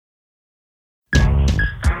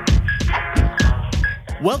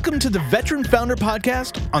Welcome to the Veteran Founder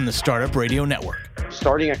Podcast on the Startup Radio Network.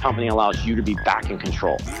 Starting a company allows you to be back in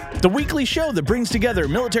control. The weekly show that brings together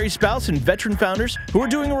military spouse and veteran founders who are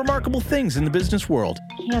doing remarkable things in the business world.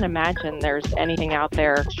 I can't imagine there's anything out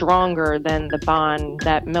there stronger than the bond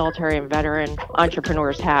that military and veteran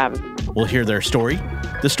entrepreneurs have. We'll hear their story,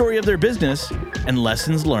 the story of their business, and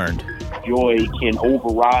lessons learned. Joy can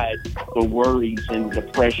override the worries and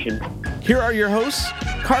depression. Here are your hosts,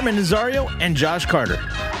 Carmen Nazario and Josh Carter.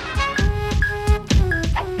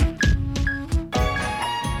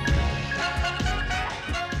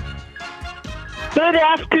 Good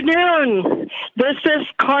afternoon. This is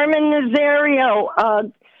Carmen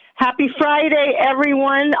Nazario. Happy Friday,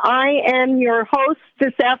 everyone. I am your host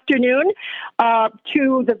this afternoon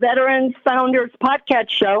to the Veterans Founders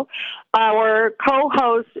Podcast Show. Our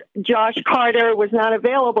co-host, Josh Carter, was not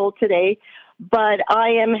available today, but I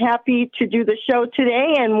am happy to do the show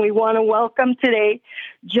today, and we want to welcome today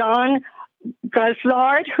John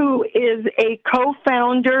Guzzard, who is a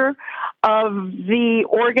co-founder of the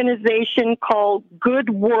organization called Good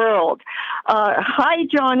World. Hi,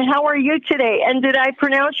 John. How are you today? And did I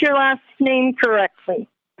pronounce your last name correctly?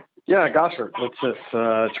 Yeah, Gossard.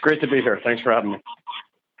 It's great to be here. Thanks for having me.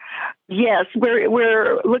 Yes,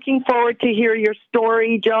 we're looking forward to hear your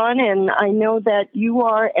story, John. And I know that you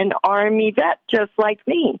are an Army vet, just like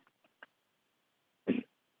me.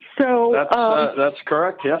 So that's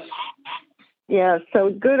correct. Yes. Yeah, so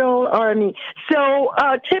good old Army. So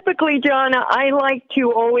typically, John, I like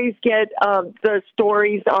to always get the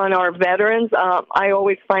stories on our veterans. I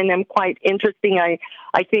always find them quite interesting.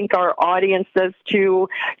 I think our audience does too.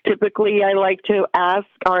 Typically, I like to ask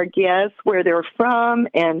our guests where they're from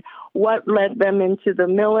and what led them into the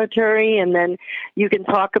military, and then you can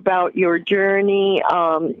talk about your journey,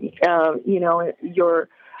 your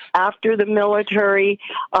after the military.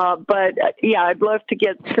 But I'd love to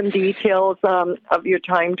get some details of your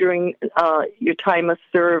time during your time of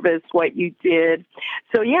service, what you did.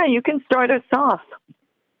 So, you can start us off.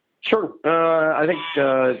 Sure. I think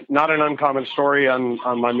not an uncommon story on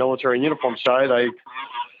my military uniform side. I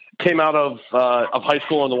came out of high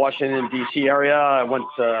school in the Washington, D.C. area. I went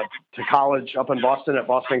to college up in Boston at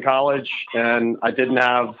Boston College, and I didn't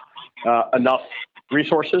have enough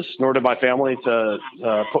resources, nor did my family, to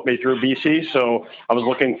put me through BC. So I was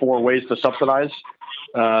looking for ways to subsidize,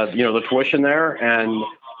 the tuition there. And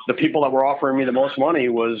the people that were offering me the most money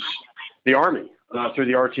was the Army through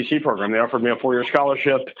the ROTC program. They offered me a 4-year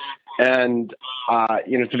scholarship. And,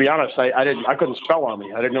 to be honest, I couldn't spell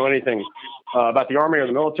Army. I didn't know anything about the Army or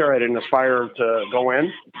the military. I didn't aspire to go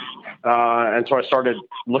in. And so I started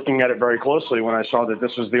looking at it very closely when I saw that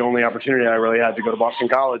this was the only opportunity I really had to go to Boston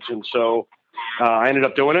College. And so I ended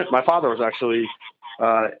up doing it. My father was actually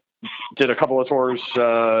did a couple of tours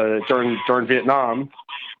during Vietnam,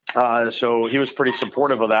 so he was pretty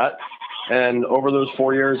supportive of that. And over those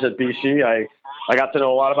 4 years at BC, I got to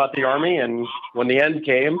know a lot about the Army. And when the end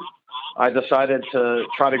came, I decided to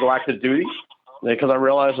try to go active duty because I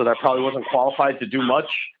realized that I probably wasn't qualified to do much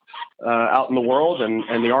out in the world, and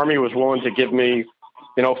the Army was willing to give me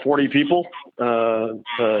 40 people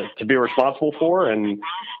to be responsible for and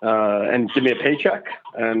give me a paycheck.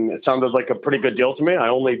 And it sounded like a pretty good deal to me. I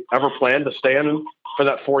only ever planned to stay in for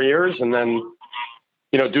that 4 years and then,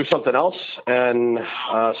 do something else. And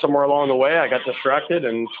somewhere along the way, I got distracted.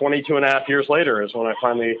 And 22 and a half years later is when I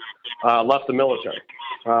finally left the military.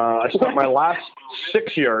 I spent my last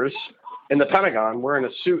 6 years in the Pentagon wearing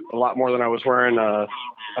a suit a lot more than I was wearing a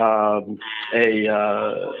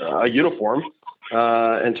uniform.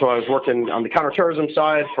 And so I was working on the counterterrorism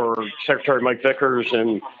side for Secretary Mike Vickers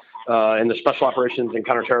and in the special operations and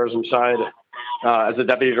counterterrorism side as a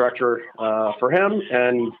deputy director for him.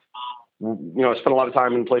 And, I spent a lot of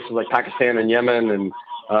time in places like Pakistan and Yemen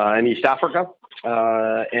and East Africa.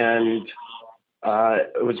 And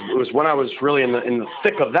it was when I was really in the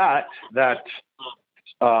thick of that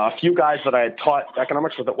a few guys that I had taught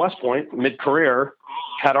economics with at West Point mid-career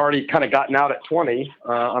had already kind of gotten out at 20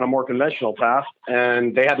 on a more conventional path,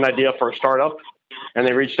 and they had an idea for a startup, and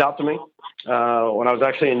they reached out to me when I was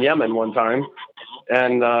actually in Yemen one time,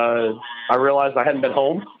 and I realized I hadn't been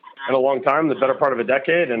home in a long time, the better part of a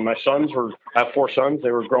decade, and my sons I have 4 sons,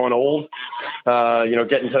 they were growing old,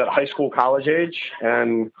 getting to that high school, college age,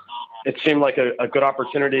 and it seemed like a good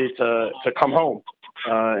opportunity to come home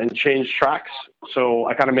and change tracks. So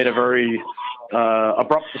I kind of made a very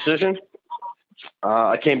abrupt decision.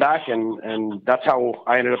 I came back, and that's how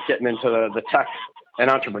I ended up getting into the tech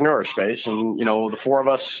and entrepreneur space. And, the 4 of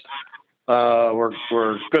us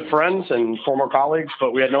We're good friends and former colleagues,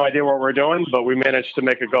 but we had no idea what we were doing, but we managed to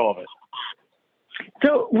make a go of it.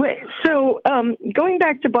 Going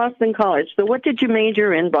back to Boston College, so what did you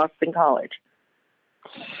major in Boston College?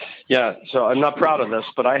 Yeah, so I'm not proud of this,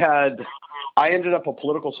 but I ended up a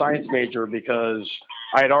political science major because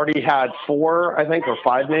I had already had 4, I think, or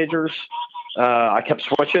 5 majors. I kept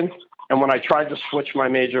switching. And when I tried to switch my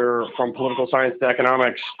major from political science to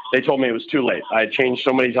economics, they told me it was too late. I had changed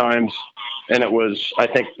so many times, and it was, I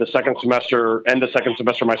think, end of second semester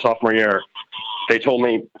my sophomore year, they told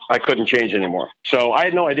me I couldn't change anymore. So I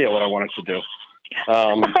had no idea what I wanted to do.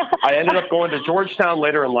 I ended up going to Georgetown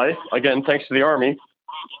later in life, again, thanks to the Army.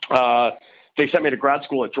 They sent me to grad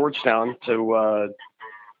school at Georgetown to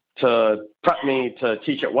prep me to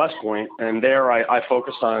teach at West Point. And there I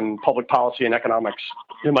focused on public policy and economics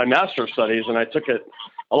in my master's studies, and I took it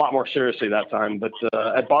a lot more seriously that time. But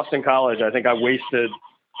at Boston College, I think I wasted,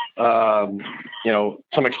 some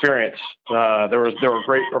experience. There were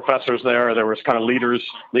great professors there. There was kind of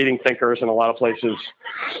leading thinkers in a lot of places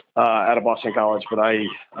at a Boston College, but I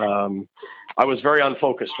was very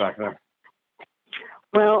unfocused back then.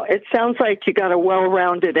 Well, it sounds like you got a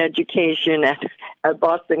well-rounded education at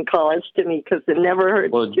Boston College to me, because it never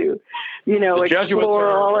hurts to,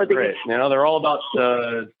 explore all of these. Great. They're all about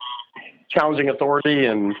challenging authority,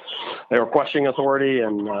 and they were questioning authority,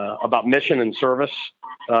 and about mission and service.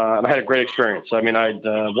 And I had a great experience. I mean,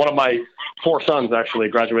 one of my 4 sons actually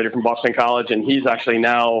graduated from Boston College, and he's actually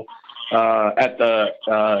now at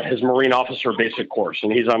his Marine officer basic course,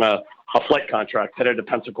 and he's on a flight contract headed to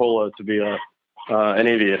Pensacola to be an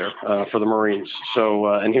aviator for the Marines. So,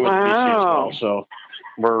 and he was BC as well. So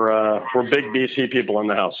we're big BC people in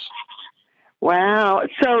the house. Wow.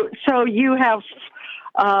 So you have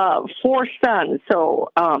 4 sons. So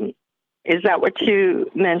is that what you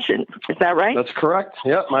mentioned? Is that right? That's correct.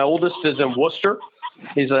 Yeah. My oldest is in Worcester.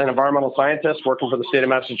 He's an environmental scientist working for the state of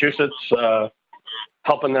Massachusetts,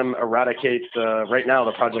 helping them eradicate. Right now,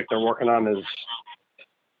 the project they're working on is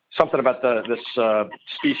something about this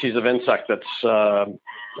species of insect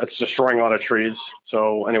that's destroying a lot of trees.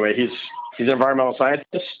 So anyway, he's an environmental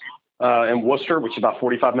scientist in Worcester, which is about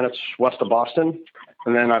 45 minutes west of Boston.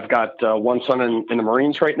 And then I've got 1 son in the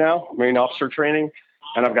Marines right now, Marine officer training.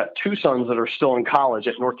 And I've got 2 sons that are still in college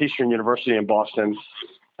at Northeastern University in Boston.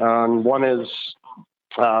 One is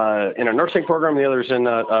in a nursing program, the other's in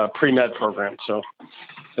a pre-med program. So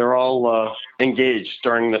they're all engaged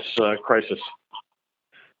during this crisis.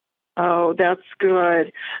 Oh, that's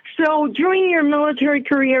good. So during your military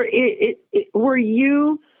career, were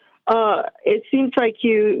you, it seems like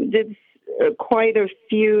you did quite a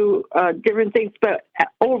few different things, but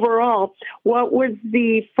overall, what was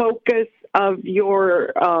the focus of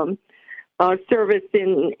your service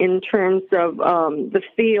in terms of the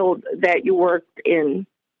field that you worked in?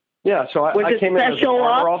 Yeah, so I came in as an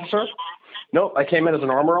armor officer. No, I came in as an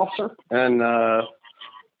armor officer, and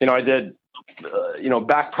I did.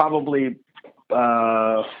 Back probably,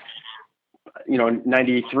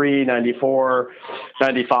 93, 94,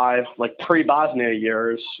 95, like pre-Bosnia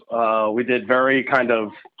years, we did very kind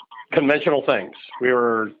of conventional things. We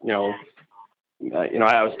were,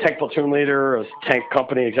 I was tank platoon leader, I was tank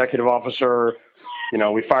company executive officer.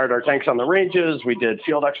 We fired our tanks on the ranges. We did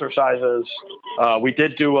field exercises. We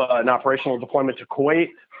did do an operational deployment to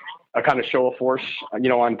Kuwait, a kind of show of force,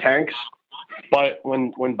 on tanks. But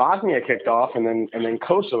when Bosnia kicked off, and then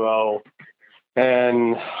Kosovo,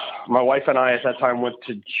 and my wife and I at that time went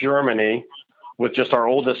to Germany with just our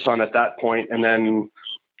oldest son at that point, and then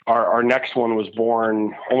our next one was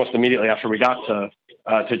born almost immediately after we got to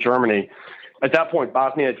Germany. At that point,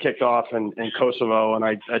 Bosnia had kicked off in Kosovo, and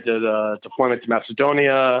I did a deployment to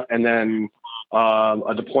Macedonia, and then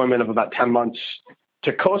a deployment of about 10 months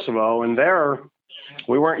to Kosovo. And there,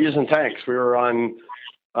 we weren't using tanks. We were on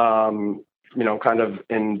kind of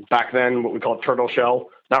in back then what we called turtle shell,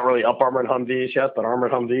 not really up armored Humvees yet, but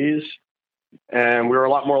armored Humvees. And we were a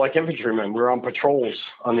lot more like infantrymen. We were on patrols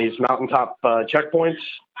on these mountaintop checkpoints,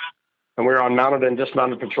 and we were on mounted and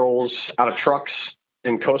dismounted patrols out of trucks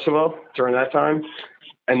in Kosovo during that time.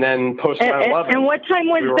 And then post 9/11. And what time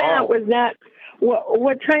was that? Was that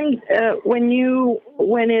what time when you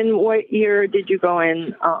went in? What year did you go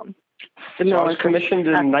in? So I was commissioned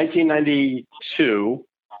in 1992.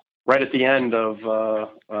 Right at the end of,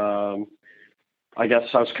 I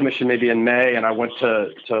guess I was commissioned maybe in May, and I went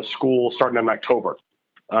to school starting in October,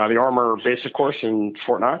 the armor basic course in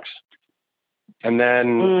Fort Knox. And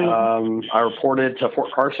then I reported to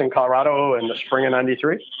Fort Carson, Colorado in the spring of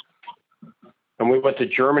 93. And we went to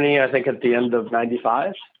Germany, I think, at the end of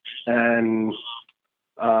 95, and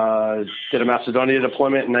did a Macedonia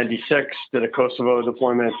deployment in 96, did a Kosovo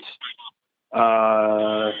deployment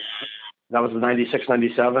That was the 96,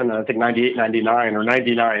 97. I think 98, 99, or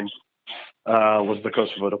 99 was the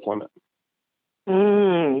Kosovo deployment.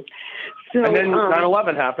 So, and then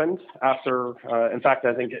 9/11 happened after, in fact,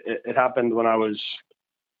 I think it happened when I was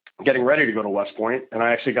getting ready to go to West Point, and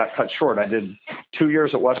I actually got cut short. I did 2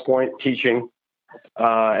 years at West Point teaching,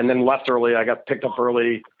 and then left early. I got picked up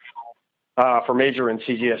early for major in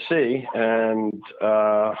CGSC, and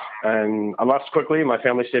I left quickly. My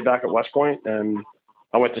family stayed back at West Point, and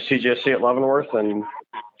I went to CGSC at Leavenworth, and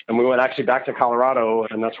we went actually back to Colorado,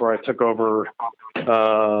 and that's where I took over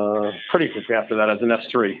pretty quickly after that as an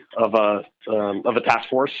S3 of a task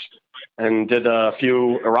force, and did a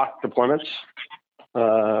few Iraq deployments.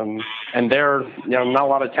 And there, not a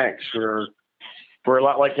lot of tanks. We're a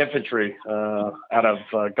lot like infantry, out of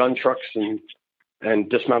gun trucks and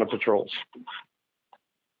dismounted patrols.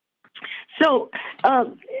 So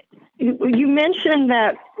you mentioned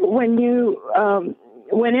that when you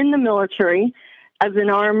went in the military as an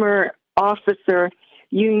armor officer,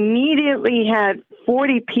 you immediately had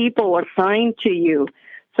 40 people assigned to you.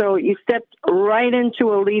 So you stepped right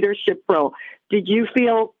into a leadership role. Did you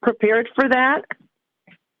feel prepared for that?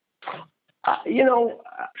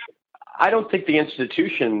 I don't think the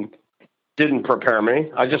institution didn't prepare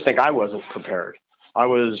me. I just think I wasn't prepared. I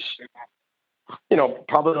was,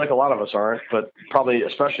 probably like a lot of us aren't, but probably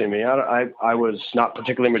especially me. I was not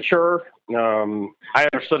particularly mature. I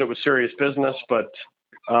understood it was serious business, but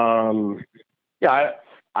I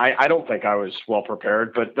don't think I was well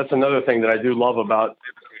prepared. But that's another thing that I do love about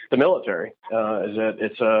the military, is that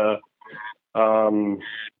it's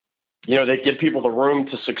they give people the room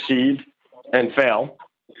to succeed and fail.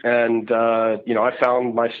 And, I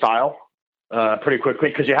found my style pretty quickly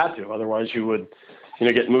because you had to. Otherwise, you would,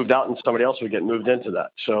 get moved out and somebody else would get moved into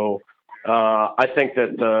that. So I think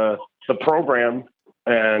that the program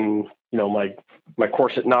and, my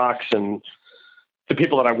course at Knox and the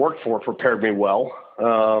people that I worked for prepared me well.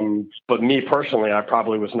 But me personally, I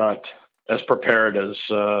probably was not as prepared as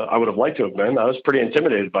I would have liked to have been. I was pretty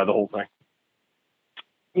intimidated by the whole thing.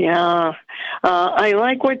 Yeah. I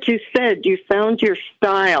like what you said. You found your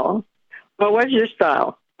style. What was your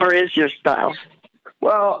style, or is your style?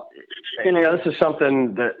 Well, this is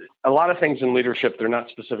something that a lot of things in leadership, they're not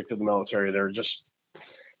specific to the military. They're just,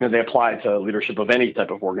 they apply to leadership of any type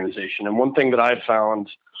of organization. And one thing that I've found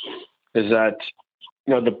is that,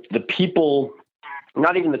 the people,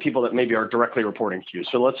 not even the people that maybe are directly reporting to you.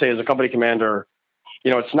 So let's say as a company commander,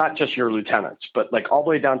 it's not just your lieutenants, but like all the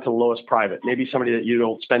way down to the lowest private, maybe somebody that you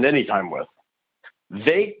don't spend any time with.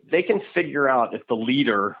 They can figure out if the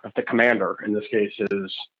leader, if the commander in this case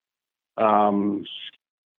is,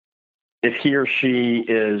 if he or she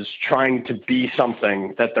is trying to be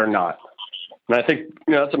something that they're not. And I think,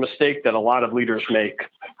 that's a mistake that a lot of leaders make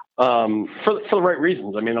for the right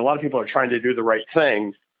reasons. I mean, a lot of people are trying to do the right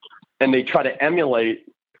thing, and they try to emulate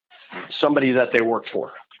somebody that they work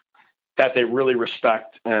for, that they really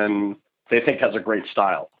respect and they think has a great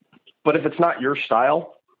style. But if it's not your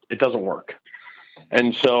style, it doesn't work.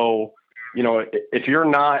 And so, if you're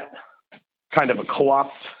not kind of a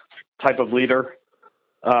co-op type of leader,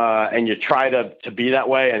 and you try to be that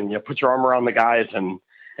way and you put your arm around the guys and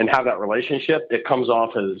have that relationship, it comes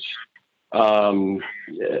off as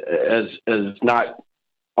not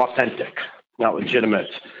authentic, not legitimate.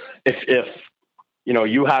 If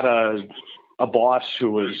you had a boss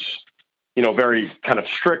who was, very kind of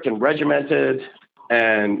strict and regimented,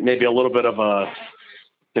 and maybe a little bit of a,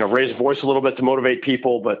 raise voice a little bit to motivate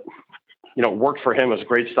people, but, worked for him as a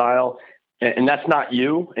great style, and that's not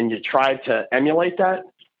you, and you try to emulate that,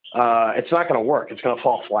 it's not going to work. It's going to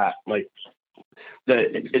fall flat. Like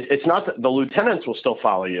it's not that the lieutenants will still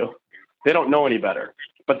follow you. They don't know any better,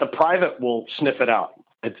 but the private will sniff it out.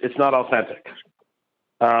 It's not authentic.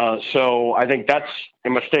 So I think that's a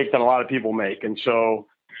mistake that a lot of people make. And so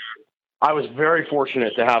I was very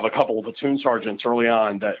fortunate to have a couple of platoon sergeants early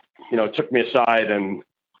on that, took me aside and,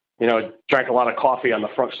 drank a lot of coffee on the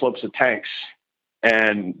front slopes of tanks,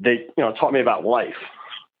 and they, taught me about life.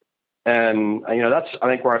 And, that's, I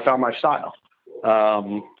think, where I found my style.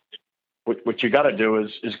 What you got to do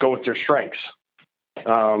is go with your strengths,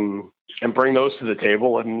 and bring those to the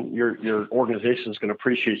table, and your organization is going to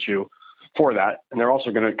appreciate you for that. And they're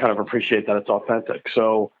also going to kind of appreciate that it's authentic.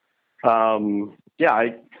 So, I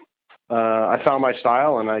found my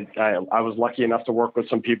style, and I was lucky enough to work with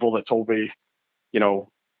some people that told me,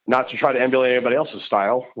 not to try to emulate anybody else's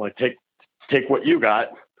style, like take what you got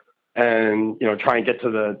and, try and get to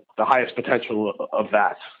the highest potential of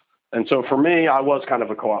that. And so for me, I was kind of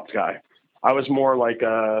a co-ops guy. I was more like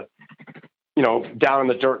a, down in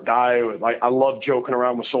the dirt guy. Like, I love joking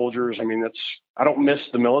around with soldiers. I mean, I don't miss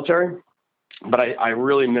the military. but I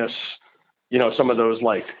really miss, some of those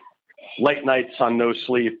like late nights on no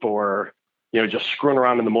sleep or, just screwing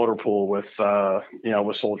around in the motor pool with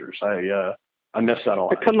soldiers. I miss that a lot.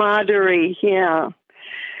 The camaraderie. Yeah.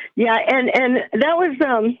 Yeah. And that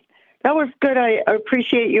was good. I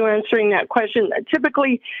appreciate you answering that question.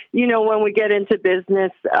 Typically, when we get into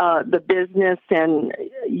business, the business and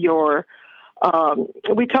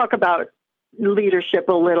we talk about leadership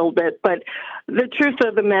a little bit, but the truth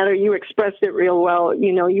of the matter, you expressed it real well.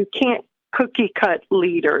 You can't cookie cut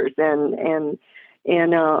leaders, and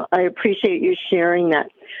I appreciate you sharing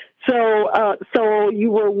that. So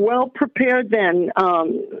you were well prepared then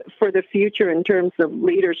for the future in terms of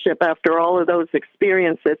leadership after all of those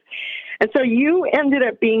experiences. And so you ended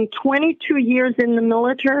up being 22 years in the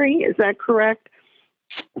military. Is that correct?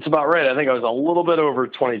 That's about right. I think I was a little bit over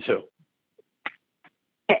 22.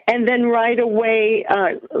 And then right away,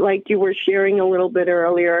 like you were sharing a little bit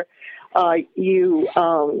earlier, you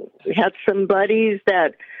had some buddies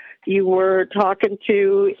that you were talking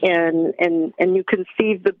to, and you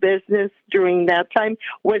conceived the business during that time.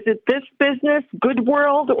 Was it this business, Good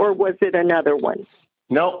World, or was it another one?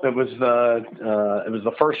 No, it was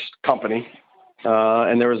the first company,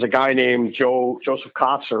 and there was a guy named Joseph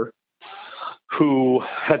Kotzer who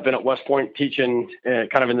had been at West Point teaching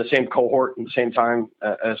kind of in the same cohort at the same time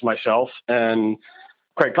as myself, and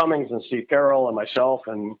Craig Cummings and Steve Carroll and myself,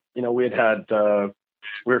 and we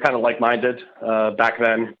were kind of like-minded back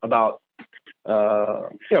then about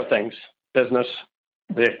things, business,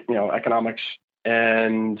 economics,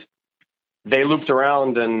 and they looped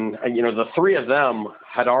around, and the three of them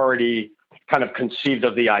had already kind of conceived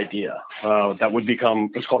of the idea that would become,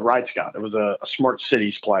 it was called Ride Scout. It was a smart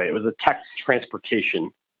cities play. It was a tech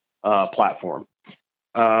transportation platform.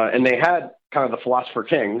 And they had kind of the philosopher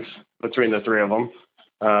kings between the three of them,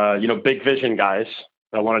 big vision guys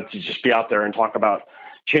that wanted to just be out there and talk about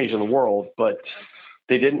changing the world, but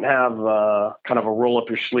they didn't have kind of a roll up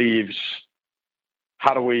your sleeves.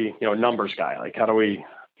 How do we, numbers guy, like how do we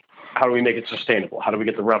make it sustainable? How do we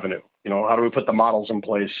get the revenue? How do we put the models in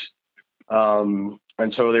place? And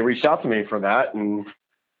so they reached out to me for that, and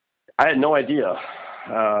I had no idea,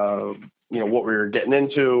 what we were getting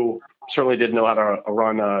into. Certainly didn't know how to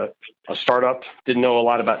run a startup. Didn't know a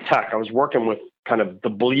lot about tech. I was working with kind of the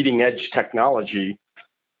bleeding edge technology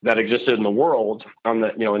that existed in the world on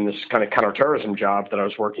the, in this kind of counterterrorism job that I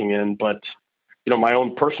was working in. But, my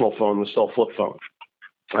own personal phone was still a flip phone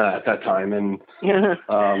at that time. And,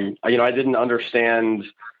 I didn't understand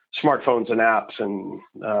smartphones and apps and,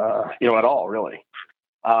 at all, really.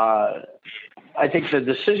 I think the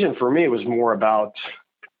decision for me was more about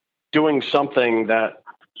doing something that,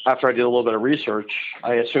 after I did a little bit of research,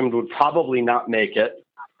 I assumed would probably not make it.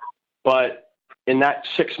 But in that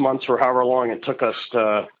 6 months or however long it took us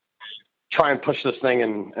to try and push this thing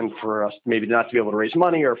and for us maybe not to be able to raise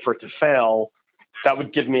money or for it to fail, that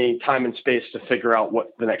would give me time and space to figure out what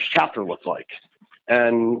the next chapter looked like.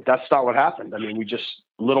 And that's not what happened. I mean, we just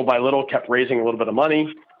little by little kept raising a little bit of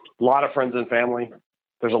money, a lot of friends and family.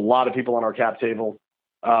 There's a lot of people on our cap table.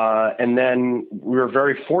 And then we were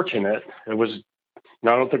very fortunate. It was,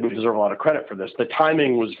 I don't think we deserve a lot of credit for this. The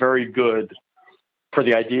timing was very good for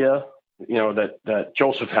the idea, that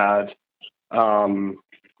Joseph had.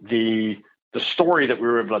 The story that we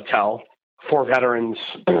were able to tell for veterans,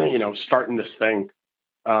 starting this thing,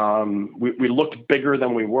 we looked bigger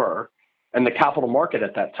than we were. And the capital market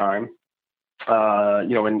at that time,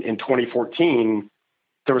 in 2014,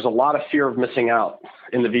 there was a lot of fear of missing out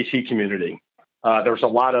in the VC community. There was a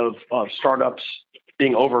lot of startups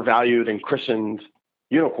being overvalued and christened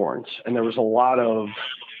unicorns. And there was a lot of,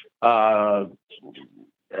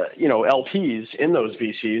 LPs in those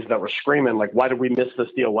VCs that were screaming, like, why did we miss this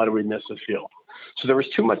deal? Why did we miss this deal? So there was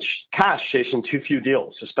too much cash chasing too few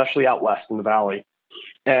deals, especially out west in the Valley.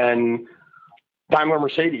 And Daimler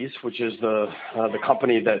Mercedes, which is the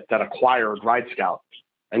company that acquired Ride Scout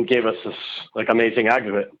and gave us this like amazing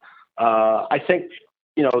exit. I think,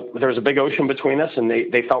 there's a big ocean between us, and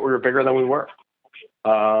they thought we were bigger than we were.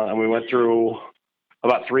 And we went through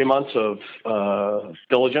about 3 months of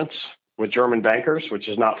diligence with German bankers, which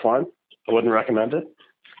is not fun. I wouldn't recommend it.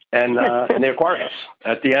 And they acquired us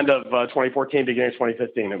at the end of 2014, beginning of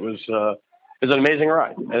 2015. It was an amazing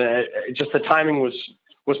ride, and just the timing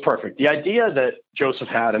was perfect. The idea that Joseph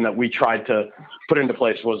had and that we tried to put into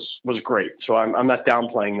place was great. So I'm not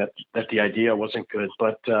downplaying that the idea wasn't good,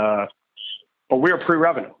 but we were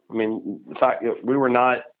pre-revenue. I mean, in fact, we were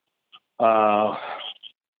not.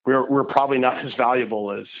 We were probably not as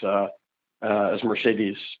valuable as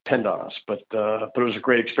Mercedes pinned on us, but it was a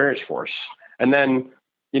great experience for us. And then,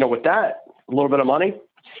 with that, a little bit of money,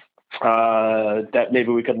 that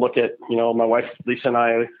maybe we could look at, my wife, Lisa, and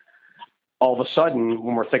I, all of a sudden,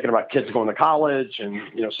 when we're thinking about kids going to college and,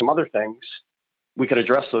 some other things, we could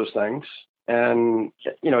address those things. And,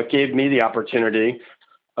 it gave me the opportunity.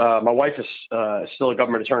 My wife is still a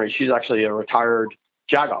government attorney. She's actually a retired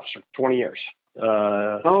JAG officer, 20 years.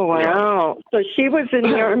 Oh, wow. So she was in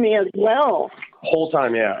the Army as well. Whole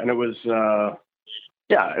time, yeah. And it was,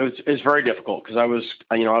 it was very difficult because I was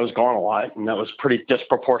gone a lot, and that was pretty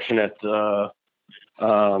disproportionate, of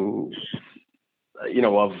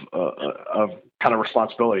kind of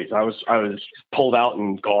responsibilities. I was pulled out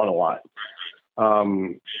and gone a lot.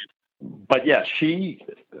 But yeah, she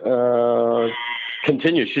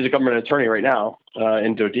continues. She's a government attorney right now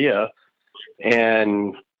in Dodea,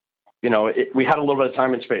 and we had a little bit of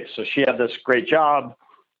time and space. So she had this great job.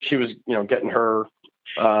 She was, getting her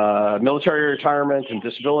military retirement and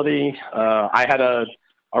disability. I had a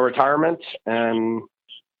retirement, and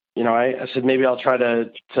I said maybe I'll try to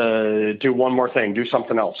do one more thing, do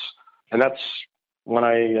something else, and that's when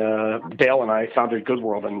Dale and I founded Good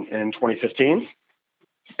World in 2015.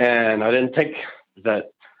 And I didn't think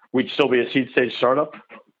that we'd still be a seed stage startup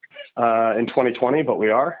in 2020, but we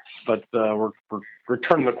are. But we're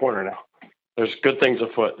turning the corner now. There's good things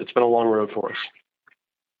afoot. It's been a long road for us.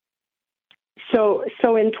 So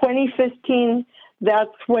in 2015,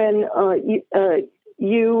 that's when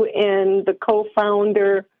you and the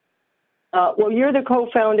co-founder, you're the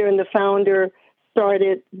co-founder and the founder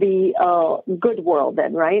started the Good World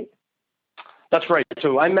then, right? That's right.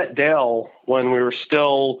 So I met Dale when we were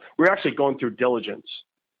actually going through diligence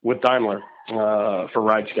with Daimler for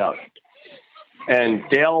Ride Scout. And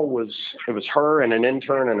Dale it was her and an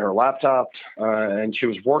intern and her laptop, and she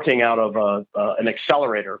was working out of an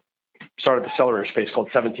accelerator, started the accelerator space called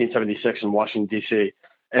 1776 in Washington, D.C.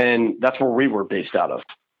 And that's where we were based out of.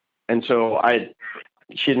 And so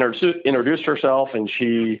she introduced herself, and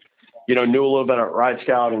she, knew a little bit about Ride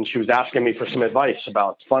Scout, and she was asking me for some advice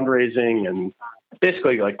about fundraising and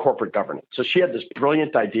basically like corporate governance. So she had this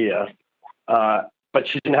brilliant idea, but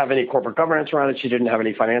she didn't have any corporate governance around it. She didn't have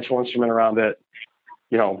any financial instrument around it.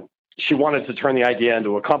 She wanted to turn the idea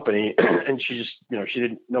into a company, and she just, she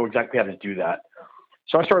didn't know exactly how to do that.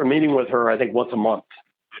 So I started meeting with her, I think, once a month.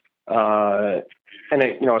 And I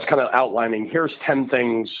was kind of outlining, here's 10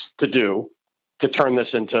 things to do to turn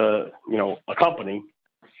this into, a company.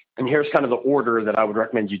 And here's kind of the order that I would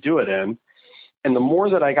recommend you do it in. And the more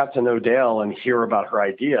that I got to know Dale and hear about her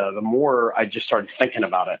idea, the more I just started thinking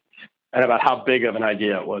about it and about how big of an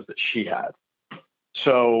idea it was that she had.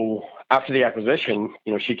 So after the acquisition,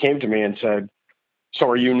 she came to me and said, so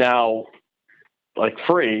are you now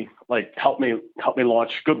free? Help me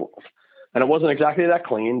launch Good World. And it wasn't exactly that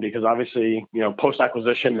clean because obviously,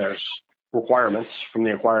 post-acquisition, there's requirements from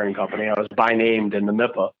the acquiring company. I was by named in the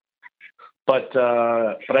MIPA. But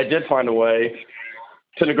I did find a way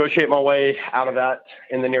to negotiate my way out of that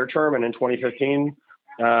in the near term. And in 2015,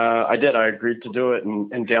 I did. I agreed to do it.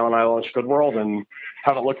 And Dale and I launched Good World and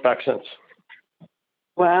haven't looked back since.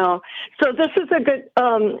 Wow. So this is a good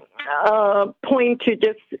point to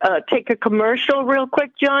just take a commercial real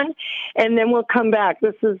quick, John, and then we'll come back.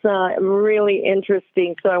 This is really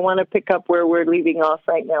interesting. So I want to pick up where we're leaving off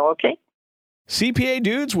right now, okay? CPA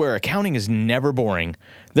Dudes, where accounting is never boring.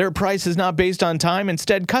 Their price is not based on time.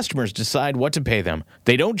 Instead, customers decide what to pay them.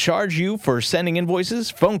 They don't charge you for sending invoices,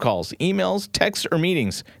 phone calls, emails, texts, or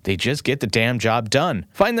meetings. They just get the damn job done.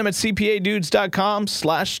 Find them at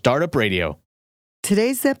cpadudes.com/startupradio.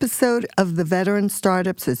 Today's episode of The Veteran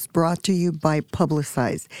Startups is brought to you by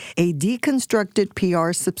Publicize, a deconstructed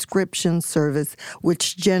PR subscription service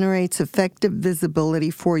which generates effective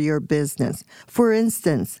visibility for your business. For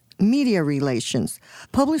instance, media relations.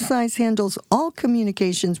 Publicize handles all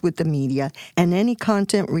communications with the media and any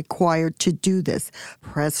content required to do this,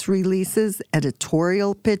 press releases,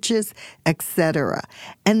 editorial pitches, etc.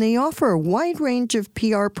 And they offer a wide range of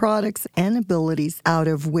PR products and abilities out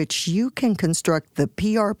of which you can construct the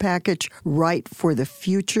PR package right for the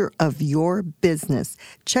future of your business.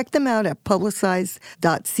 Check them out at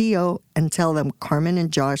publicize.co and tell them Carmen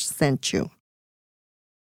and Josh sent you.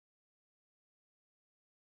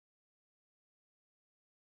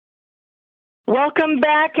 Welcome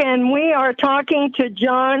back, and we are talking to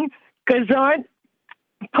John Guzzart,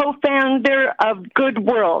 co-founder of Good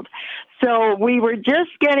World. So we were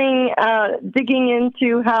just digging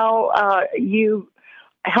into how you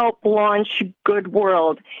helped launch Good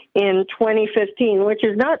World in 2015, which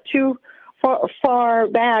is not too far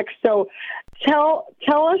back. So tell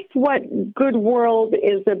us what Good World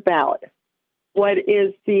is about. What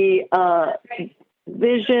is the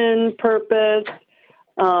vision, purpose,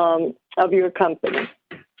 of your company?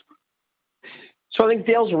 So I think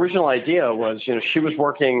Dale's original idea was, she was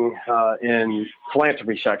working in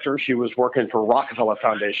philanthropy sector. She was working for Rockefeller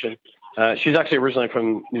Foundation. She's actually originally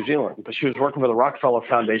from New Zealand, but she was working for the Rockefeller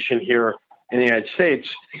Foundation here in the United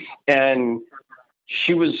States. And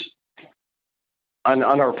she was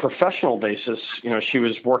on her professional basis, she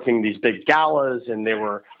was working these big galas, and they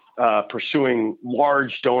were pursuing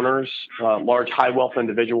large donors, large high wealth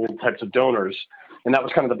individual types of donors. And that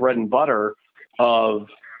was kind of the bread and butter of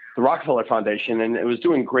the Rockefeller Foundation. And it was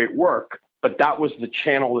doing great work, but that was the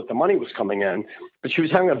channel that the money was coming in. But she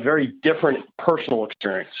was having a very different personal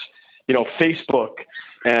experience. Facebook,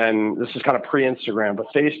 and this is kind of pre-Instagram, but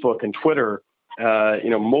Facebook and Twitter,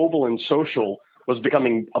 mobile and social was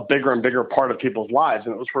becoming a bigger and bigger part of people's lives.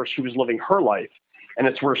 And it was where she was living her life. And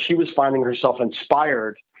it's where she was finding herself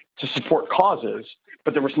inspired to support causes,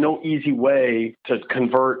 but there was no easy way to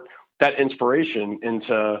convert that inspiration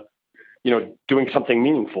into, doing something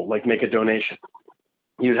meaningful, like make a donation.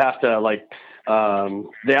 You'd have to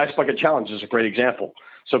the Ice Bucket Challenge is a great example.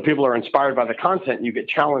 So people are inspired by the content. You get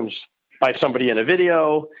challenged by somebody in a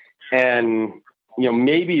video, and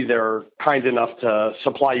maybe they're kind enough to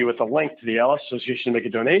supply you with a link to the ALS Association to make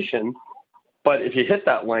a donation. But if you hit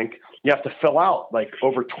that link, you have to fill out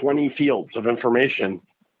over 20 fields of information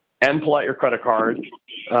and pull out your credit card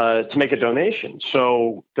to make a donation.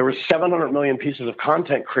 So there was 700 million pieces of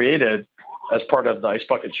content created as part of the Ice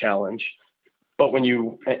Bucket Challenge. But when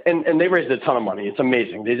and they raised a ton of money. It's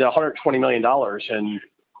amazing. They did $120 million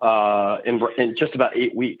in just about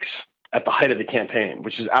 8 weeks at the height of the campaign,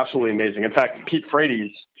 which is absolutely amazing. In fact, Pete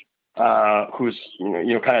Frates, who's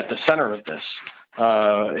kind of at the center of this,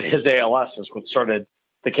 his ALS is what started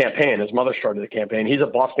the campaign. His mother started the campaign. He's a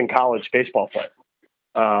Boston College baseball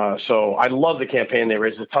player. So I love the campaign. They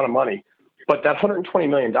raised a ton of money. But that $120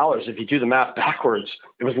 million, if you do the math backwards,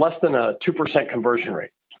 it was less than a 2% conversion rate.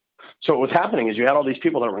 So what was happening is you had all these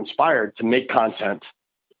people that were inspired to make content,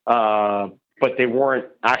 but they weren't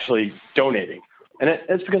actually donating. And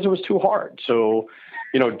it's because it was too hard. So,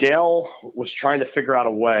 Dale was trying to figure out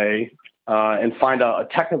a way and find a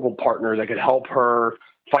technical partner that could help her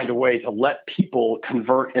find a way to let people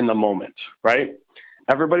convert in the moment, right?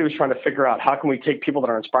 Everybody was trying to figure out how can we take people that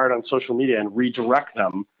are inspired on social media and redirect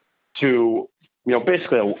them to,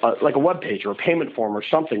 basically like a web page or a payment form or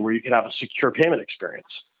something where you could have a secure payment experience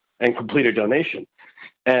and complete a donation.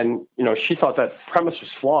 And, she thought that premise was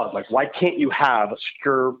flawed. Why can't you have a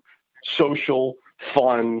secure, social,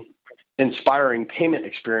 fun, inspiring payment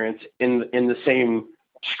experience in the same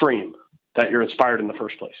stream that you're inspired in the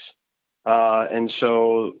first place? And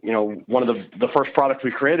so, one of the first products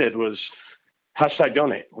we created was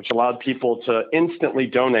 #donate, which allowed people to instantly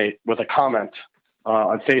donate with a comment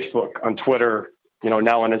on Facebook, on Twitter,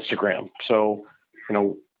 now on Instagram. So,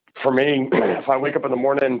 for me, if I wake up in the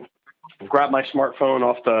morning, grab my smartphone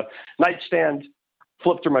off the nightstand,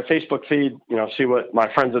 flip through my Facebook feed, see what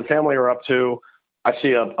my friends and family are up to. I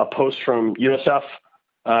see a post from UNICEF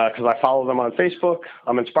because I follow them on Facebook.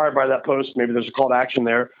 I'm inspired by that post. Maybe there's a call to action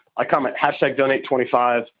there. I comment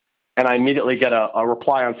 #donate25, and I immediately get a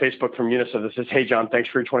reply on Facebook from UNICEF that says, "Hey, John, thanks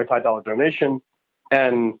for your $25 donation."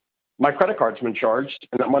 And my credit card's been charged,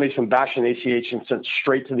 and that money's been bashed in ACH and sent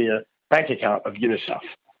straight to the bank account of UNICEF.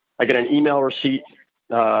 I get an email receipt,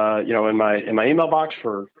 in my email box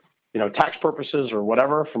for, tax purposes or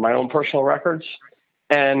whatever, for my own personal records.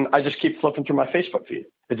 And I just keep flipping through my Facebook feed.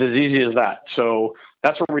 It's as easy as that. So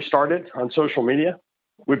that's where we started on social media.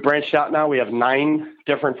 We've branched out now. We have 9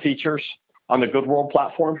 different features on the Good World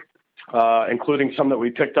platform, including some that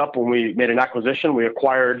we picked up when we made an acquisition. We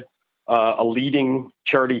acquired a leading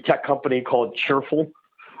charity tech company called Cheerful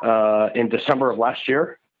in December of last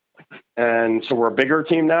year. And so we're a bigger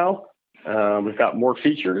team now. We've got more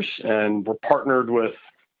features, and we're partnered with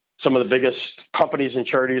some of the biggest companies and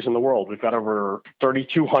charities in the world. We've got over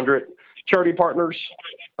 3,200 charity partners,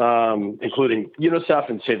 including UNICEF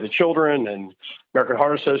and Save the Children and American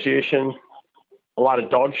Heart Association, a lot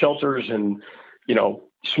of dog shelters and,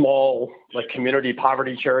 small community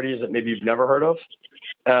poverty charities that maybe you've never heard of,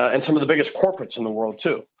 and some of the biggest corporates in the world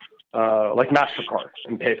too, like MasterCard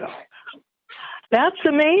and PayPal. That's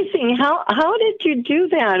amazing. How did you do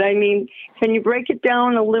that? I mean, can you break it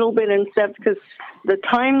down a little bit in steps? Because the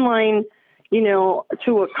timeline,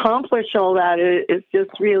 to accomplish all that is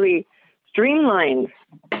just really streamlined.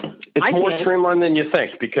 It's more streamlined than you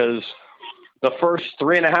think, because the first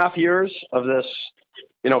 3.5 years of this,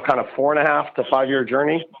 kind of 4.5 to 5 year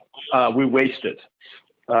journey, we wasted.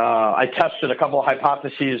 I tested a couple of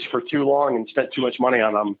hypotheses for too long and spent too much money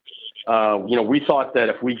on them. We thought that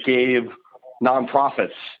if we gave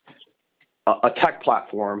nonprofits a tech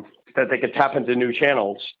platform that they could tap into new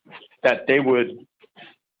channels, that they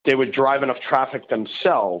would drive enough traffic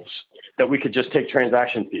themselves that we could just take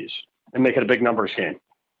transaction fees and make it a big numbers game.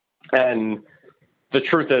 And the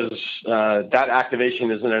truth is that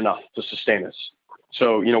activation isn't enough to sustain us.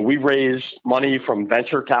 So, we raised money from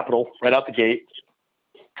venture capital right out the gate,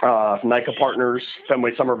 NICA Partners,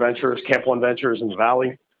 Fenway Summer Ventures, Camp One Ventures in the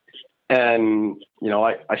Valley. And,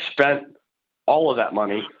 I spent all of that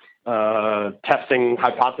money testing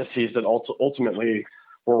hypotheses that ultimately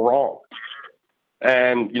were wrong.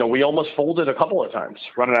 And, we almost folded a couple of times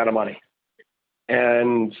running out of money.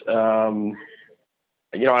 And,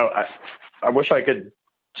 I wish I could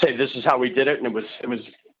say this is how we did it. And it was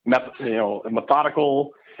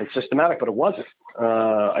methodical and systematic, but it wasn't.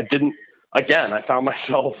 I found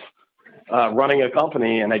myself running a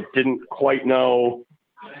company and I didn't quite know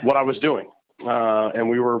what I was doing. And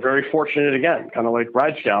we were very fortunate, again, kind of like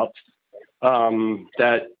Ride Scouts,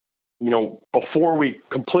 that, before we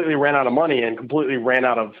completely ran out of money and completely ran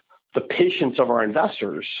out of the patience of our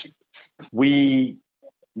investors, we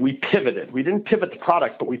pivoted. We didn't pivot the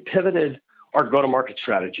product, but we pivoted our go-to-market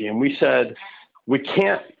strategy. And we said, we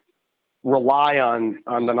can't rely on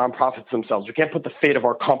the nonprofits themselves. We can't put the fate of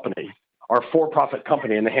our company, our for-profit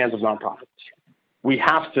company, in the hands of nonprofits. We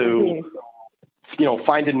have to,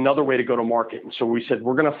 find another way to go to market. And so we said,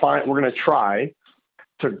 we're going to try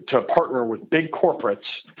to partner with big corporates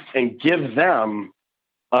and give them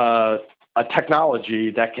a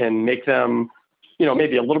technology that can make them,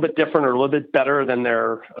 maybe a little bit different or a little bit better than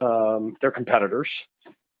their competitors.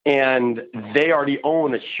 And they already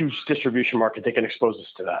own a huge distribution market. They can expose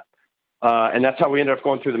us to that. And that's how we ended up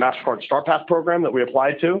going through the MasterCard StartPath program that we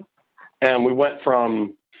applied to. And we went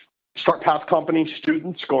from StartPath company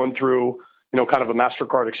students going through, kind of a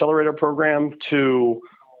MasterCard accelerator program to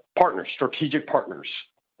partners, strategic partners,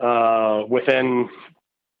 within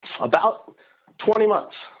about 20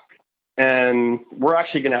 months. And we're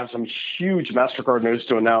actually going to have some huge MasterCard news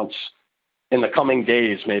to announce in the coming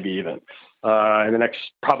days, maybe even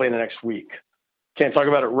probably in the next week. Can't talk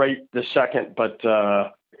about it right this second, but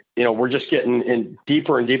we're just getting in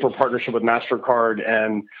deeper and deeper partnership with MasterCard,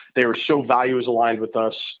 and they were so values aligned with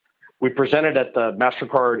us. We presented at the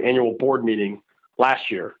MasterCard annual board meeting last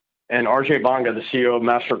year, and RJ Banga, the CEO of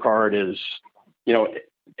MasterCard, is,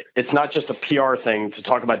 it's not just a PR thing to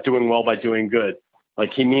talk about doing well by doing good.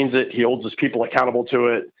 Like, he means it. He holds his people accountable to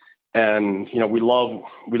it. And, we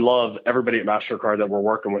love everybody at MasterCard that we're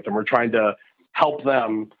working with, and we're trying to help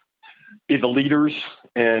them be the leaders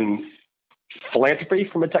in philanthropy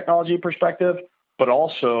from a technology perspective, but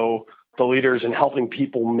also the leaders in helping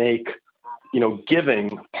people make,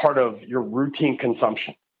 giving part of your routine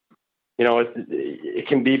consumption. It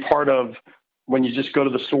can be part of when you just go to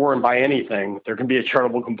the store and buy anything, there can be a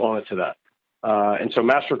charitable component to that. And so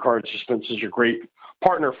MasterCard has just been such a great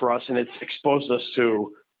partner for us, and it's exposed us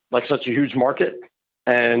to such a huge market.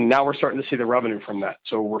 And now we're starting to see the revenue from that.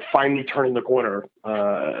 So we're finally turning the corner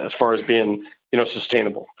as far as being,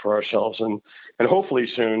 sustainable for ourselves, and hopefully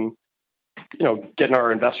soon, getting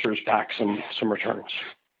our investors back some returns.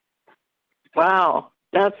 Wow,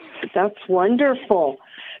 that's wonderful.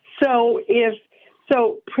 So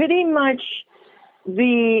pretty much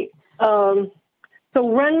so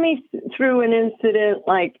run me through an incident,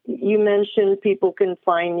 like you mentioned, people can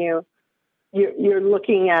find you. You're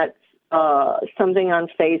looking at something on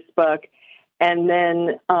Facebook, and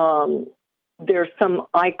then there's some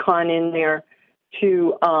icon in there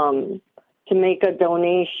to make a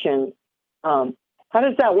donation. How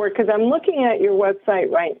does that work? Because I'm looking at your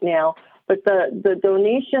website right now, but the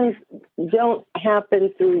donations don't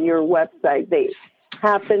happen through your website. They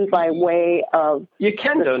happen by way of you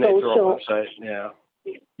can donate through our website. Yeah,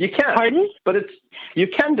 you can. Pardon? But you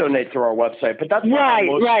can donate through our website, but that's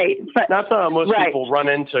not how most people run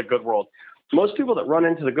into Good World. Most people that run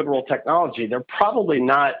into the Good World technology, they're probably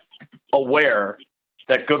not aware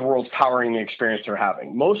that Good World's powering the experience they're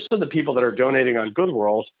having. Most of the people that are donating on Good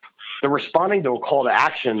World, they're responding to a call to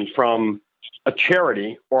action from a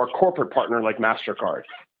charity or a corporate partner like MasterCard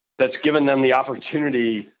that's given them the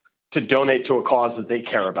opportunity to donate to a cause that they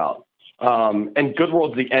care about. And Good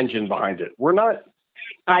World's the engine behind it. We're not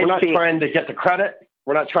trying to get the credit.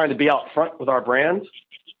 We're not trying to be out front with our brands.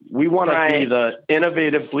 We want to be the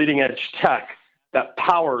innovative, bleeding edge tech that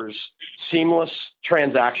powers seamless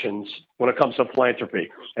transactions when it comes to philanthropy.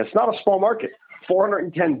 And it's not a small market.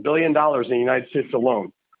 $410 billion in the United States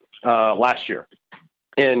alone last year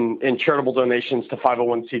in charitable donations to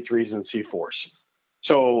 501c3s and C4s.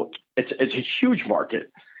 So it's a huge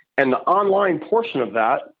market. And the online portion of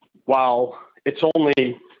that, while it's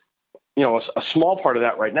only a small part of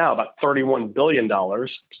that right now, about $31 billion,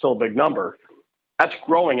 still a big number. that's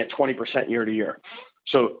growing at 20% year to year.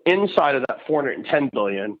 So inside of that 410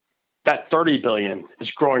 billion, that 30 billion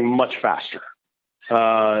is growing much faster.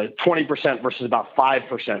 20% versus about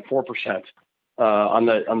 5%, 4%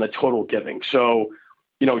 on the total giving. So,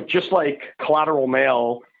 just like collateral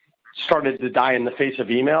mail started to die in the face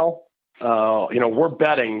of email, we're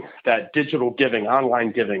betting that digital giving,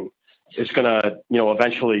 online giving, is going to,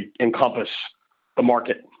 eventually encompass the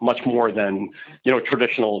market much more than,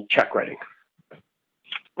 traditional check writing.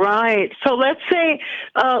 Right. So let's say,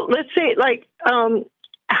 how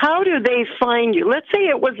do they find you? Let's say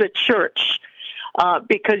it was a church,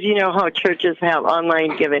 because you know how churches have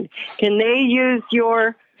online giving. Can they use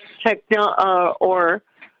your or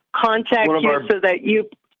contact you so that you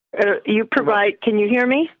provide? Can you hear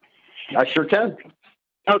me? I sure can.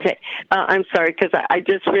 Okay. I'm sorry, because I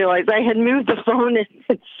just realized I had moved the phone, and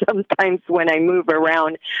sometimes when I move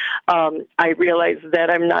around, I realize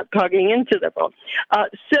that I'm not plugging into the phone.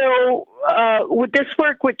 So would this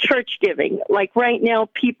work with church giving? Like right now,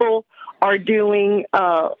 people are doing,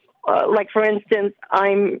 like for instance,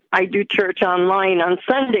 I do church online on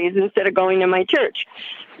Sundays instead of going to my church.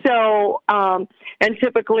 So, and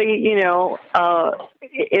typically,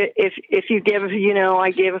 if you give,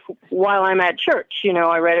 I give while I'm at church,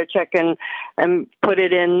 I write a check and put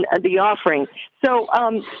it in the offering. So,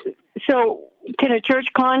 so can a church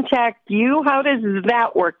contact you? How does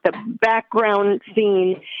that work? The background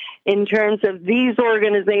scene in terms of these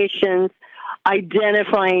organizations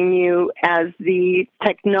identifying you as the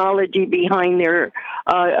technology behind their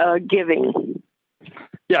giving?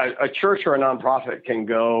 Yeah, a church or a nonprofit can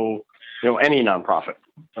go, any nonprofit,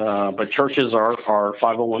 but churches are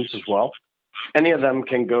 501s as well. Any of them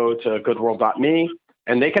can go to goodworld.me,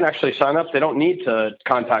 and they can actually sign up. They don't need to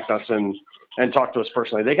contact us and talk to us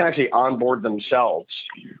personally. They can actually onboard themselves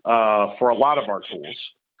for a lot of our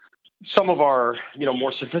tools. Some of our,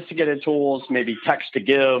 more sophisticated tools, maybe text to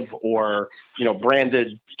give or,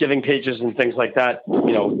 branded giving pages and things like that,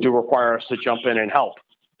 do require us to jump in and help.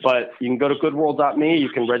 But you can go to goodworld.me. You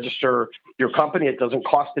can register your company. It doesn't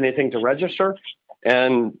cost anything to register.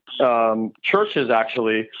 And churches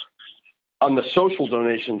actually, on the social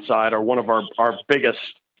donation side, are one of our biggest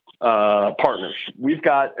partners. We've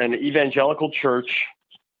got an evangelical church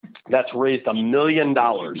that's raised $1 million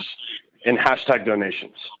in hashtag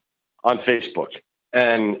donations on Facebook.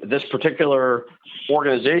 And this particular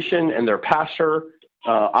organization and their pastor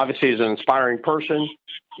obviously is an inspiring person.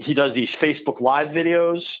 He does these Facebook Live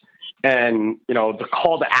videos, and the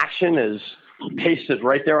call to action is pasted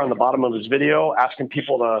right there on the bottom of his video, asking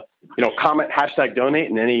people to comment hashtag donate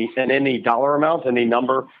in any dollar amount, any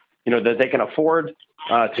number that they can afford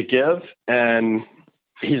to give. And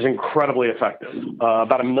he's incredibly effective.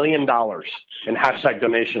 About $1 million in hashtag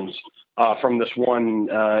donations from this one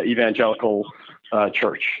evangelical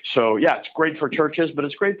church. So yeah, it's great for churches, but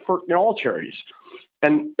it's great for all charities.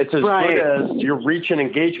 And it's as good as your reach and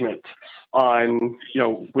engagement on,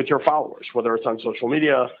 with your followers, whether it's on social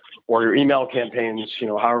media or your email campaigns,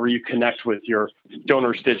 however you connect with your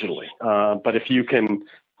donors digitally. But if you can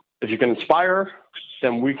inspire,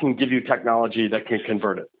 then we can give you technology that can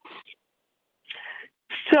convert it.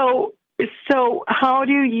 So how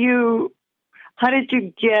did you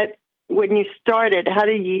get, when you started,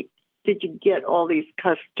 did you get all these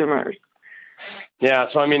customers? Yeah,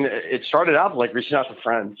 so it started out like reaching out to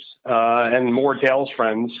friends, and more Dale's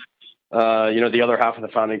friends, the other half of the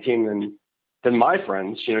founding team than my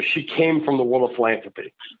friends. She came from the world of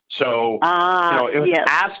philanthropy, so it was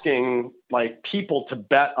asking like people to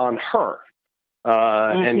bet on her,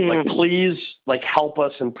 and like please like help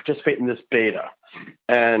us and participate in this beta,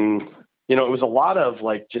 and it was a lot of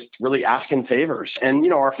like just really asking favors. And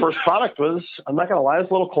our first product was, I'm not gonna lie, it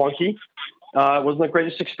was a little clunky. It wasn't the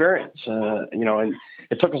greatest experience, and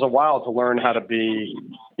it took us a while to learn how to be,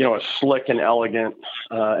 as slick and elegant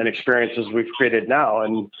an experience as we've created now.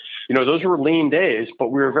 And, those were lean days, but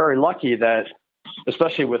we were very lucky that,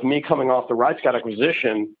 especially with me coming off the RideScout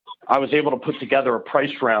acquisition, I was able to put together a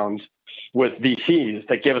price round with VCs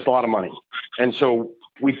that gave us a lot of money. And so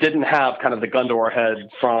we didn't have kind of the gun to our head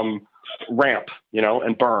from ramp,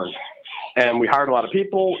 and burn. And we hired a lot of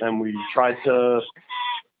people, and we tried to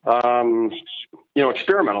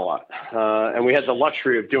experiment a lot. And we had the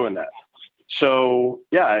luxury of doing that. So,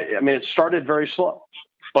 yeah, it started very slow,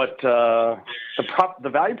 but the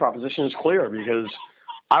value proposition is clear, because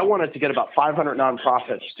I wanted to get about 500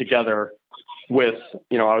 nonprofits together with,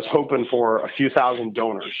 I was hoping for a few thousand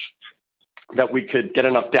donors that we could get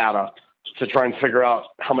enough data to try and figure out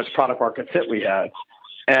how much product market fit we had.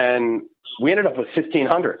 And we ended up with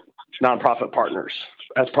 1,500 nonprofit partners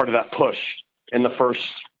as part of that push in the first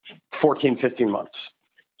 14, 15 months.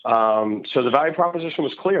 So the value proposition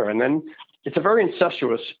was clear. And then it's a very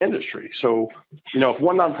incestuous industry. So, if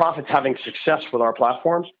one nonprofit's having success with our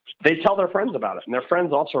platform, they tell their friends about it. And their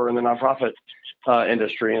friends also are in the nonprofit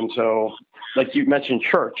industry. And so, like you mentioned,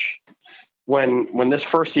 church, when this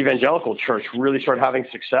first evangelical church really started having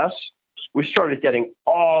success, we started getting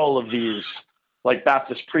all of these like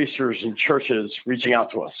Baptist preachers and churches reaching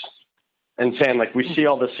out to us and saying, like, we see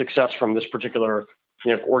all this success from this particular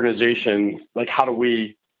organization. Like, how do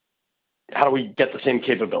we get the same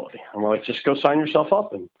capability? And we're like, just go sign yourself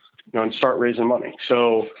up and start raising money.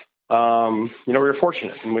 So we were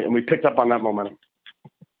fortunate, and we picked up on that momentum.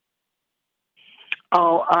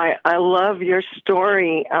 Oh, I love your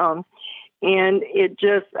story. And it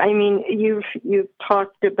just, you've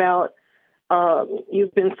talked about,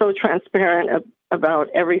 you've been so transparent about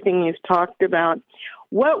everything you've talked about.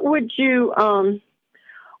 What would you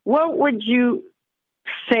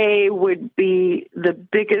say would be the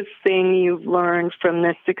biggest thing you've learned from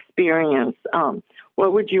this experience?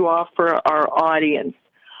 What would you offer our audience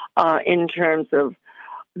in terms of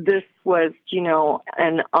this was,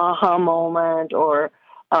 an aha moment or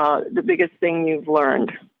the biggest thing you've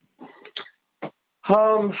learned?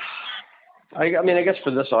 I guess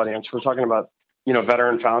for this audience, we're talking about,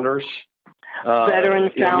 veteran founders.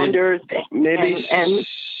 Veteran founders. Maybe. And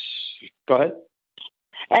go ahead.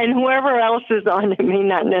 And whoever else is on it may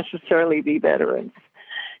not necessarily be veterans.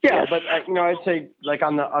 Yeah, yes. But I'd say like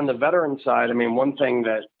on the veteran side, one thing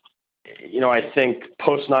that I think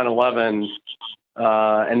post 9/11,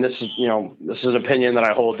 and this is an opinion that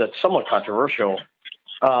I hold that's somewhat controversial.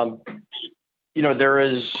 There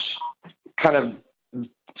is kind of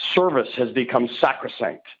service has become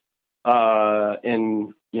sacrosanct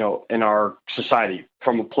in our society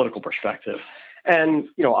from a political perspective, and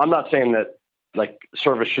I'm not saying that like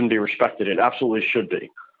service shouldn't be respected. It absolutely should be.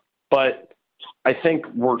 But I think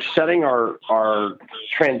we're setting our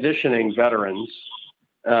transitioning veterans,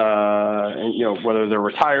 and, whether they're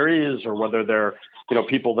retirees or whether they're,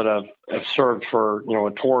 people that have served for,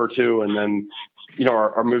 a tour or two and then,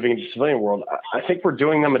 are moving into the civilian world. I think we're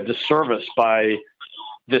doing them a disservice by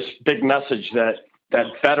this big message that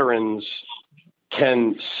veterans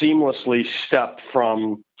can seamlessly step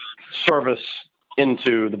from service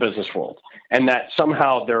into the business world, and that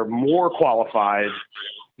somehow they're more qualified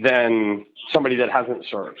than somebody that hasn't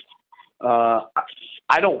served.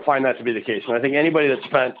 I don't find that to be the case. And I think anybody that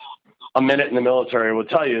spent a minute in the military will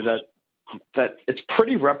tell you that it's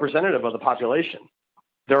pretty representative of the population.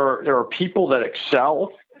 There are people that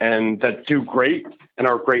excel and that do great and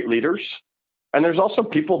are great leaders. And there's also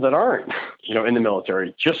people that aren't, in the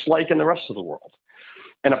military, just like in the rest of the world.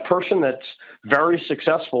 And a person that's very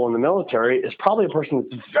successful in the military is probably a person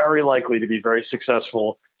that's very likely to be very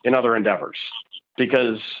successful in other endeavors,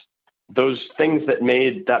 because those things that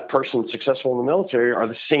made that person successful in the military are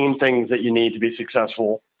the same things that you need to be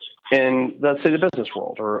successful in, let's say, the business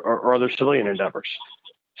world or other civilian endeavors.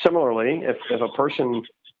 Similarly, if a person,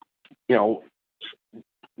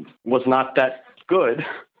 was not that good,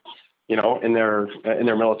 in their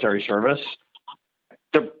military service,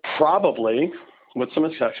 they're probably, with some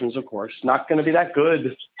exceptions, of course, not going to be that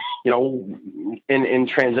good, in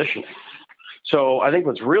transitioning. So I think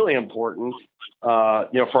what's really important, for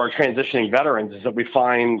our transitioning veterans is that we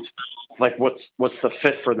find like what's the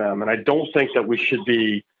fit for them. And I don't think that we should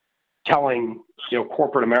be telling,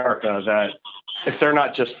 corporate America that if they're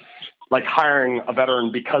not just like hiring a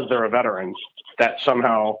veteran because they're a veteran, that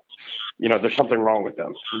somehow, there's something wrong with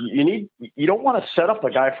them. You don't want to set up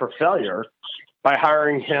a guy for failure by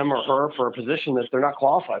hiring him or her for a position that they're not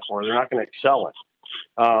qualified for, they're not going to excel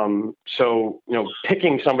in. So,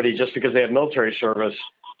 picking somebody just because they have military service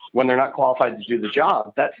when they're not qualified to do the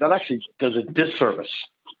job, that actually does a disservice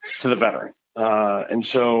to the veteran. And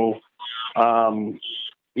so,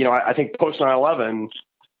 I think post 9/11,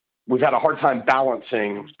 we've had a hard time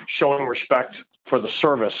balancing showing respect for the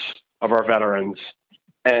service of our veterans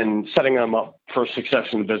and setting them up for success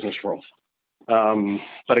in the business world.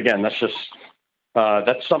 But again, that's just,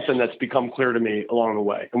 that's something that's become clear to me along the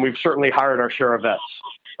way. And we've certainly hired our share of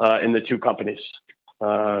vets in the two companies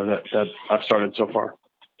that I've started so far.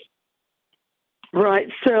 Right.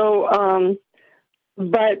 So,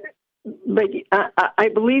 but I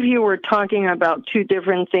believe you were talking about two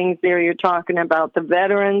different things there. You're talking about the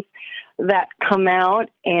veterans that come out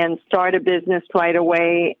and start a business right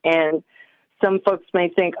away, and some folks may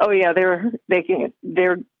think, oh yeah, they're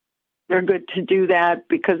good to do that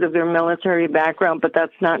because of their military background, but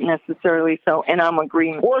that's not necessarily so. And I'm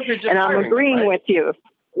agreeing. Or if you're just agreeing them, right? with you.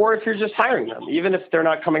 Or if you're just hiring them, even if they're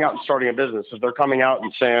not coming out and starting a business, if they're coming out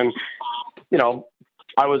and saying,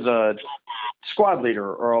 I was a squad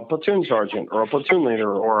leader or a platoon sergeant or a platoon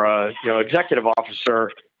leader or a executive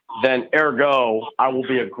officer, then ergo I will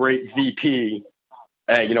be a great VP,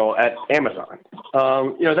 at Amazon.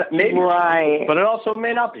 That may be Right. but it also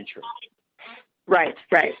may not be true. Right.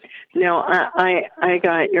 No, I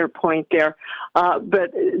got your point there.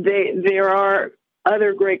 But there are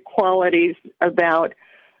other great qualities about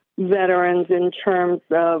veterans in terms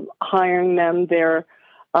of hiring them.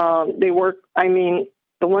 They work. I mean,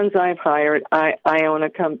 the ones I've hired, I own a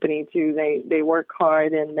company too. They work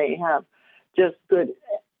hard and they have just good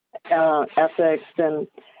ethics and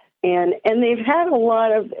they've had a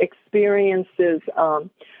lot of experiences.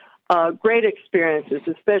 Great experiences,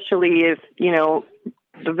 especially if,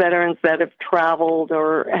 the veterans that have traveled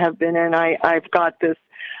or have been in. I've got this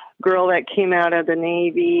girl that came out of the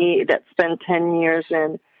Navy that spent 10 years,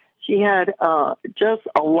 and she had just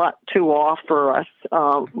a lot to offer us,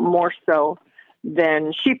 more so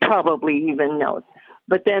than she probably even knows.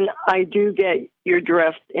 But then I do get your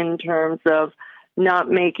drift in terms of not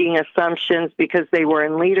making assumptions because they were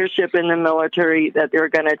in leadership in the military that they're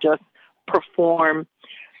going to just perform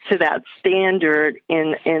to that standard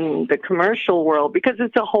in the commercial world, because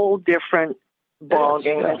it's a whole different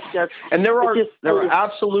ballgame. Yeah. It's just, and there are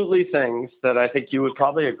absolutely things that I think you would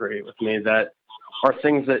probably agree with me that are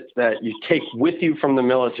things that you take with you from the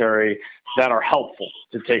military that are helpful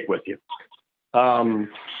to take with you. The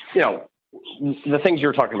things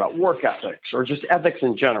you're talking about, work ethics or just ethics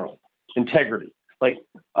in general, integrity, like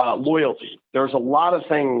loyalty. There's a lot of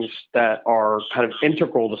things that are kind of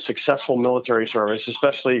integral to successful military service,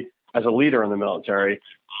 especially as a leader in the military,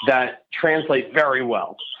 that translate very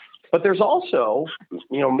well. But there's also,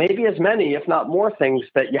 maybe as many, if not more, things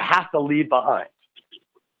that you have to leave behind.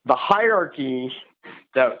 The hierarchy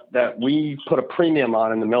that we put a premium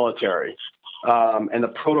on in the military, and the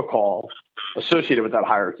protocol associated with that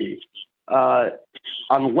hierarchy,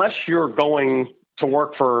 unless you're going to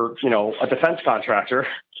work for, a defense contractor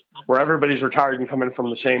where everybody's retired and coming from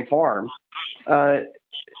the same farm,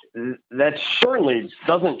 that certainly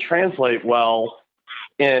doesn't translate well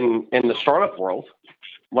in the startup world.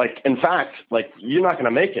 In fact, you're not going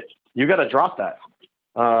to make it. You got to drop that.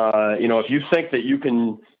 If you think that you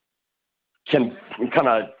can kind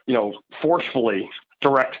of, forcefully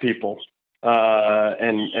direct people,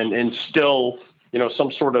 and instill,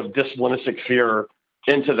 some sort of disciplinistic fear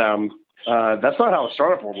into them, that's not how a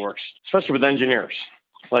startup world works, especially with engineers.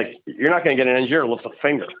 You're not going to get an engineer to lift a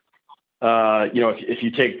finger, if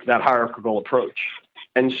you take that hierarchical approach.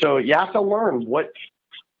 And so you have to learn what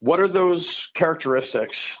are those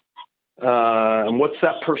characteristics, and what's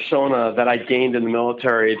that persona that I gained in the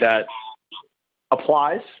military that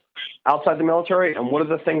applies outside the military, and what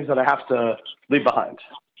are the things that I have to leave behind.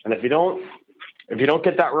 And if you don't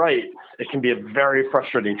get that right, it can be a very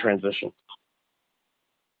frustrating transition.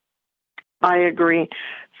 I agree.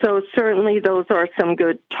 So certainly those are some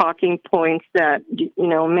good talking points that,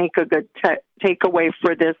 make a good takeaway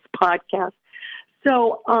for this podcast.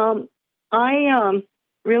 So I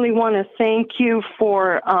really want to thank you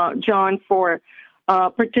for, John, for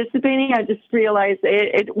participating. I just realized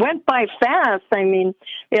it went by fast. I mean,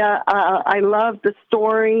 I love the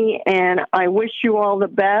story, and I wish you all the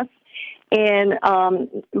best. And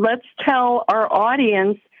let's tell our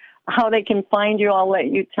audience how they can find you. I'll let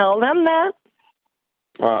you tell them that.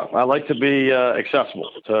 I like to be accessible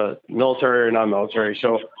to military or non-military.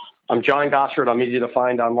 So I'm John Gossard. I'm easy to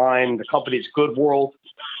find online. The company's Good World.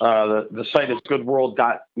 The site is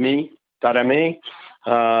goodworld.me.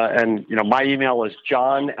 And, my email is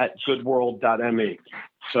john@goodworld.me.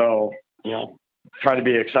 So, try to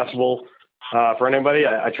be accessible for anybody.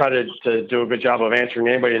 I try to do a good job of answering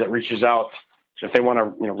anybody that reaches out if they want to,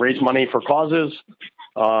 raise money for causes,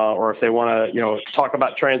 or if they want to, talk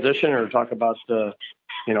about transition or talk about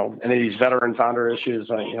any of these veteran founder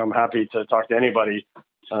issues. I'm happy to talk to anybody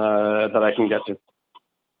that I can get to.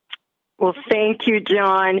 Well, thank you,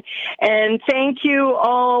 John. And thank you,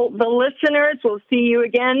 all the listeners. We'll see you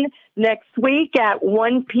again next week at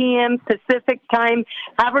 1 p.m. Pacific time.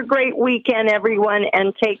 Have a great weekend, everyone,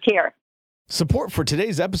 and take care. Support for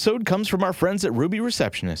today's episode comes from our friends at Ruby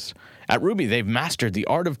Receptionists. At Ruby, they've mastered the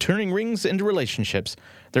art of turning rings into relationships.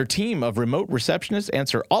 Their team of remote receptionists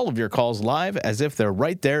answer all of your calls live as if they're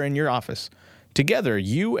right there in your office. Together,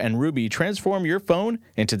 you and Ruby transform your phone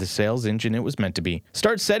into the sales engine it was meant to be.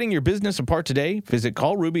 Start setting your business apart today. Visit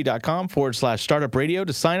callruby.com/startup radio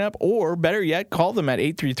to sign up, or better yet, call them at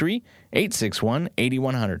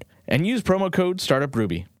 833-861-8100 and use promo code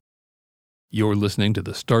StartupRuby. You're listening to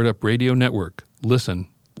the Startup Radio Network. Listen,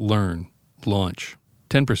 learn, launch.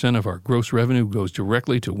 10% of our gross revenue goes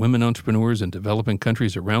directly to women entrepreneurs in developing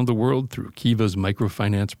countries around the world through Kiva's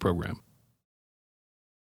microfinance program.